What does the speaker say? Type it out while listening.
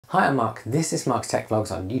Hi, I'm Mark, this is Mark's Tech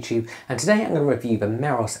Vlogs on YouTube, and today I'm going to review the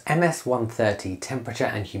Meross MS130 temperature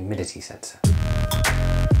and humidity sensor.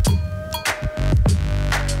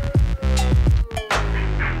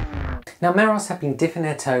 Now, Meross have been dipping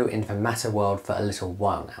their toe into the Matter world for a little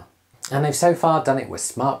while now, and they've so far done it with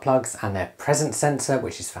smart plugs and their presence sensor,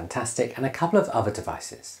 which is fantastic, and a couple of other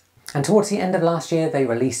devices. And towards the end of last year, they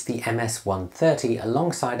released the MS130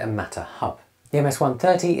 alongside a Matter hub. The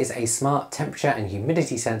MS130 is a smart temperature and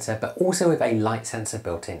humidity sensor, but also with a light sensor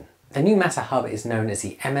built in. The new Matter hub is known as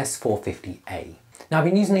the MS450A. Now, I've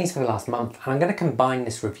been using these for the last month, and I'm going to combine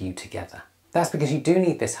this review together. That's because you do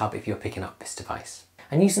need this hub if you're picking up this device.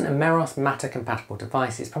 And using a Meross Matter compatible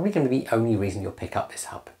device is probably going to be the only reason you'll pick up this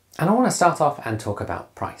hub. And I want to start off and talk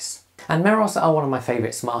about price. And Meross are one of my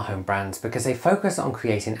favourite smart home brands because they focus on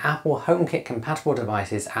creating Apple HomeKit compatible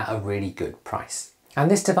devices at a really good price. And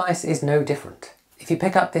this device is no different. If you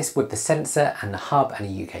pick up this with the sensor and the hub and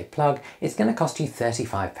a UK plug, it's going to cost you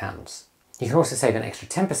 £35. You can also save an extra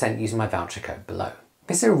 10% using my voucher code below.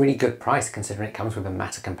 This is a really good price considering it comes with a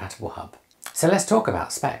Matter compatible hub. So let's talk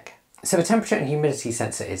about spec. So the temperature and humidity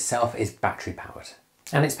sensor itself is battery powered.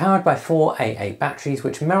 And it's powered by 4 AA batteries,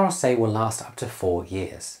 which Meross say will last up to 4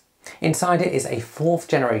 years. Inside it is a 4th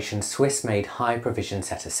generation Swiss made high provision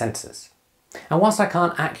set of sensors. And whilst I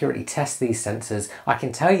can't accurately test these sensors, I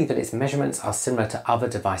can tell you that its measurements are similar to other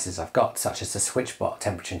devices I've got, such as the SwitchBot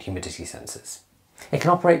temperature and humidity sensors. It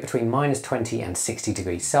can operate between -20 and 60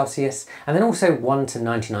 degrees Celsius, and then also 1 to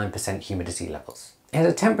 99% humidity levels. It has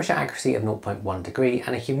a temperature accuracy of 0.1 degree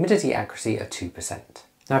and a humidity accuracy of 2%.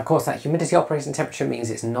 Now, of course, that humidity operating temperature means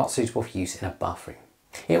it's not suitable for use in a bathroom.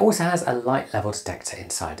 It also has a light level detector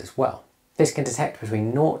inside as well. This can detect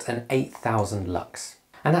between 0 and 8,000 lux.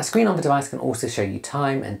 And that screen on the device can also show you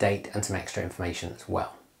time and date and some extra information as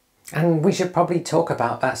well. And we should probably talk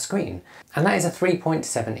about that screen. And that is a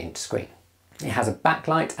 3.7-inch screen. It has a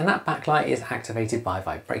backlight, and that backlight is activated by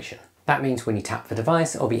vibration. That means when you tap the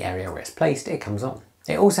device or the area where it's placed, it comes on.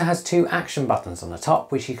 It also has 2 action buttons on the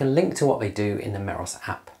top, which you can link to what they do in the Meross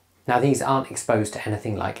app. Now, these aren't exposed to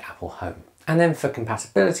anything like Apple Home. And then for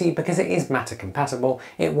compatibility, because it is Matter compatible,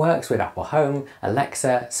 it works with Apple Home,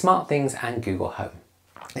 Alexa, SmartThings and Google Home.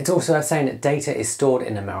 It's also saying that data is stored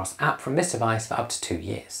in the Meross app from this device for up to 2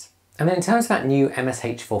 years. And then in terms of that new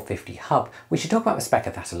MSH450 hub, we should talk about the spec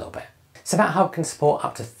of that a little bit. So that hub can support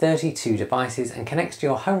up to 32 devices and connects to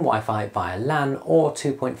your home Wi-Fi via LAN or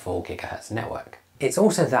 2.4 GHz network. It's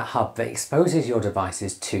also that hub that exposes your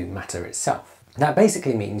devices to Matter itself. That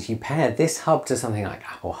basically means you pair this hub to something like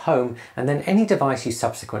Apple Home, and then any device you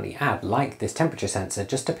subsequently add, like this temperature sensor,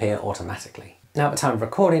 just appear automatically. Now, at the time of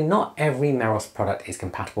recording, not every Meross product is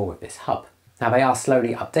compatible with this hub. Now, they are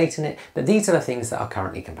slowly updating it, but these are the things that are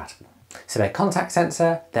currently compatible. So their contact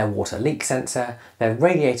sensor, their water leak sensor, their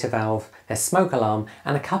radiator valve, their smoke alarm,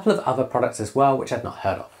 and a couple of other products as well, which I've not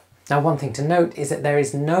heard of. Now, one thing to note is that there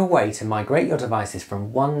is no way to migrate your devices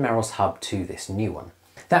from one Meross hub to this new one.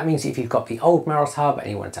 That means if you've got the old Meross hub and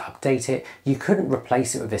you want to update it, you couldn't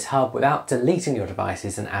replace it with this hub without deleting your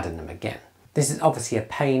devices and adding them again. This is obviously a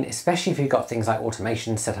pain, especially if you've got things like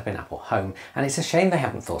automation set up in Apple Home, and it's a shame they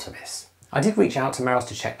haven't thought of this. I did reach out to Meross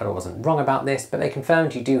to check that I wasn't wrong about this, but they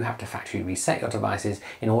confirmed you do have to factory reset your devices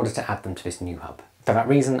in order to add them to this new hub. For that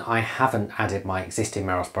reason, I haven't added my existing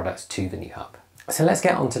Meross products to the new hub. So let's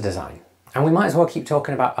get on to design. And we might as well keep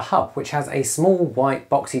talking about the hub, which has a small white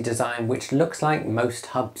boxy design which looks like most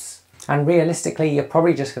hubs. And realistically, you're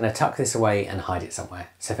probably just going to tuck this away and hide it somewhere.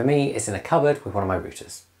 So for me, it's in a cupboard with one of my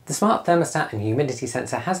routers. The smart thermostat and humidity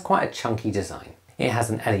sensor has quite a chunky design. It has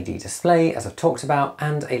an LED display, as I've talked about,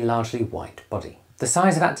 and a largely white body. The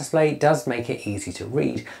size of that display does make it easy to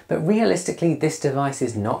read, but realistically, this device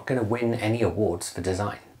is not going to win any awards for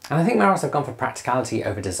design. And I think Meross have gone for practicality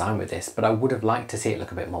over design with this, but I would have liked to see it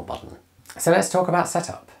look a bit more modern. So let's talk about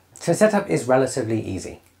setup. So setup is relatively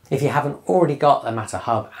easy. If you haven't already got a Matter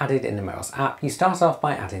hub added in the Meross app, you start off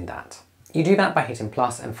by adding that. You do that by hitting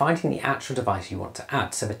plus and finding the actual device you want to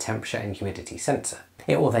add, so the temperature and humidity sensor.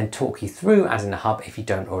 It will then talk you through adding a hub if you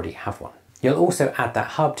don't already have one. You'll also add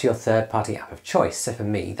that hub to your third-party app of choice, so for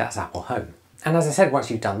me, that's Apple Home. And as I said, once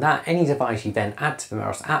you've done that, any device you then add to the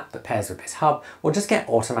Meross app that pairs with this hub will just get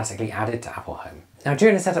automatically added to Apple Home. Now,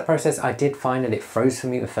 during the setup process, I did find that it froze for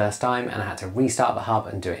me the first time and I had to restart the hub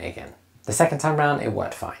and do it again. The second time round, it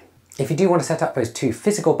worked fine. If you do want to set up those 2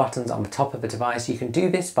 physical buttons on the top of the device, you can do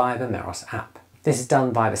this via the Meross app. This is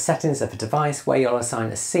done via the settings of the device where you'll assign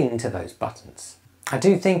a scene to those buttons. I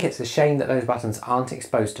do think it's a shame that those buttons aren't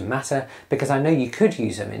exposed to Matter because I know you could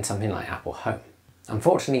use them in something like Apple Home.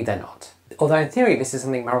 Unfortunately, they're not. Although in theory, this is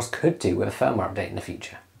something Meross could do with a firmware update in the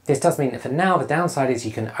future. This does mean that for now the downside is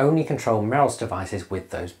you can only control Meross devices with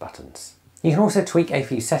those buttons. You can also tweak a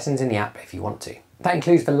few settings in the app if you want to. That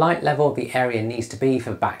includes the light level the area needs to be for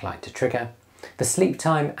the backlight to trigger, the sleep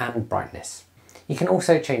time and brightness. You can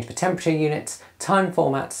also change the temperature units, time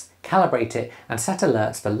formats, calibrate it and set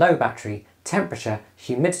alerts for low battery, temperature,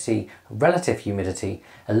 humidity, relative humidity,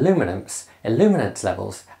 illuminance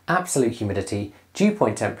levels, absolute humidity, dew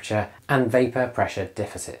point temperature and vapor pressure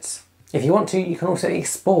deficits. If you want to, you can also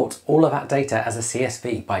export all of that data as a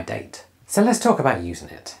CSV by date. So let's talk about using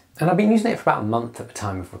it. And I've been using it for about a month at the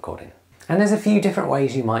time of recording. And there's a few different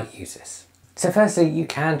ways you might use this. So firstly, you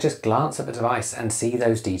can just glance at the device and see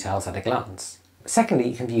those details at a glance. Secondly,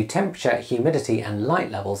 you can view temperature, humidity and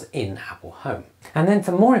light levels in Apple Home. And then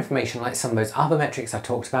for more information like some of those other metrics I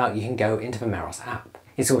talked about, you can go into the Meross app.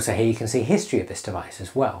 It's also here you can see history of this device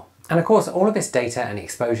as well. And of course, all of this data and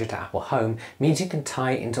exposure to Apple Home means you can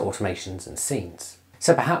tie it into automations and scenes.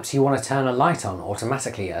 So perhaps you want to turn a light on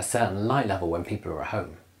automatically at a certain light level when people are at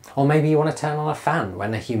home. Or maybe you want to turn on a fan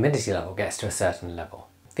when the humidity level gets to a certain level.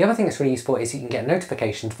 The other thing that's really useful is you can get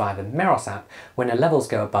notifications via the Meross app when the levels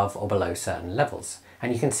go above or below certain levels,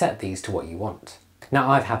 and you can set these to what you want. Now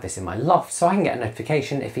I've had this in my loft, so I can get a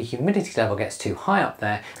notification if the humidity level gets too high up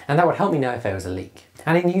there, and that would help me know if there was a leak.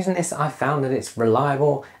 And in using this, I've found that it's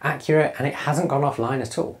reliable, accurate, and it hasn't gone offline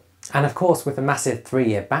at all. And of course, with a massive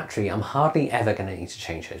 3-year battery, I'm hardly ever going to need to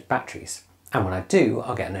change those batteries. And when I do,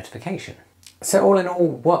 I'll get a notification. So all in all,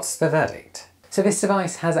 what's the verdict? So this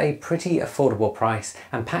device has a pretty affordable price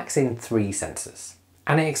and packs in 3 sensors.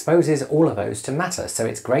 And it exposes all of those to Matter, so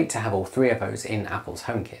it's great to have all 3 of those in Apple's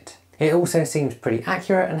HomeKit. It also seems pretty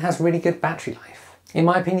accurate and has really good battery life. In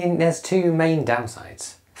my opinion, there's 2 main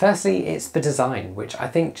downsides. Firstly, it's the design, which I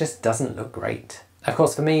think just doesn't look great. Of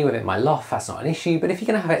course, for me, with it in my loft, that's not an issue, but if you're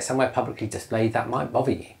going to have it somewhere publicly displayed, that might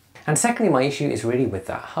bother you. And secondly, my issue is really with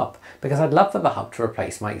that hub, because I'd love for the hub to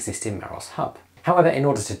replace my existing Meross hub. However, in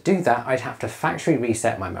order to do that, I'd have to factory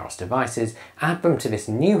reset my Meross devices, add them to this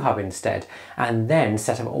new hub instead, and then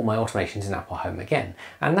set up all my automations in Apple Home again.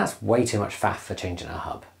 And that's way too much faff for changing a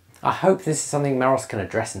hub. I hope this is something Meross can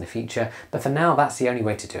address in the future, but for now, that's the only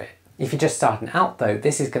way to do it. If you're just starting out though,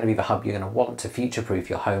 this is going to be the hub you're going to want to future-proof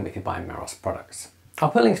your home if you're buying Meross products. I'll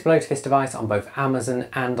put links below to this device on both Amazon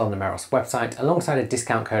and on the Meross website, alongside a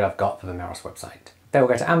discount code I've got for the Meross website. They will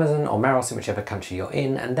go to Amazon or Meross in whichever country you're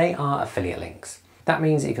in, and they are affiliate links. That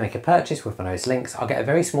means if you make a purchase with one of those links, I'll get a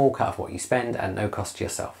very small cut of what you spend at no cost to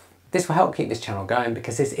yourself. This will help keep this channel going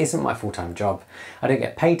because this isn't my full-time job. I don't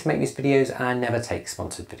get paid to make these videos and I never take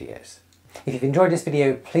sponsored videos. If you've enjoyed this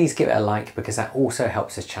video, please give it a like because that also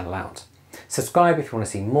helps this channel out. Subscribe if you want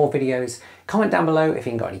to see more videos, comment down below if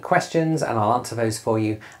you've got any questions and I'll answer those for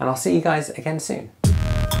you, and I'll see you guys again soon.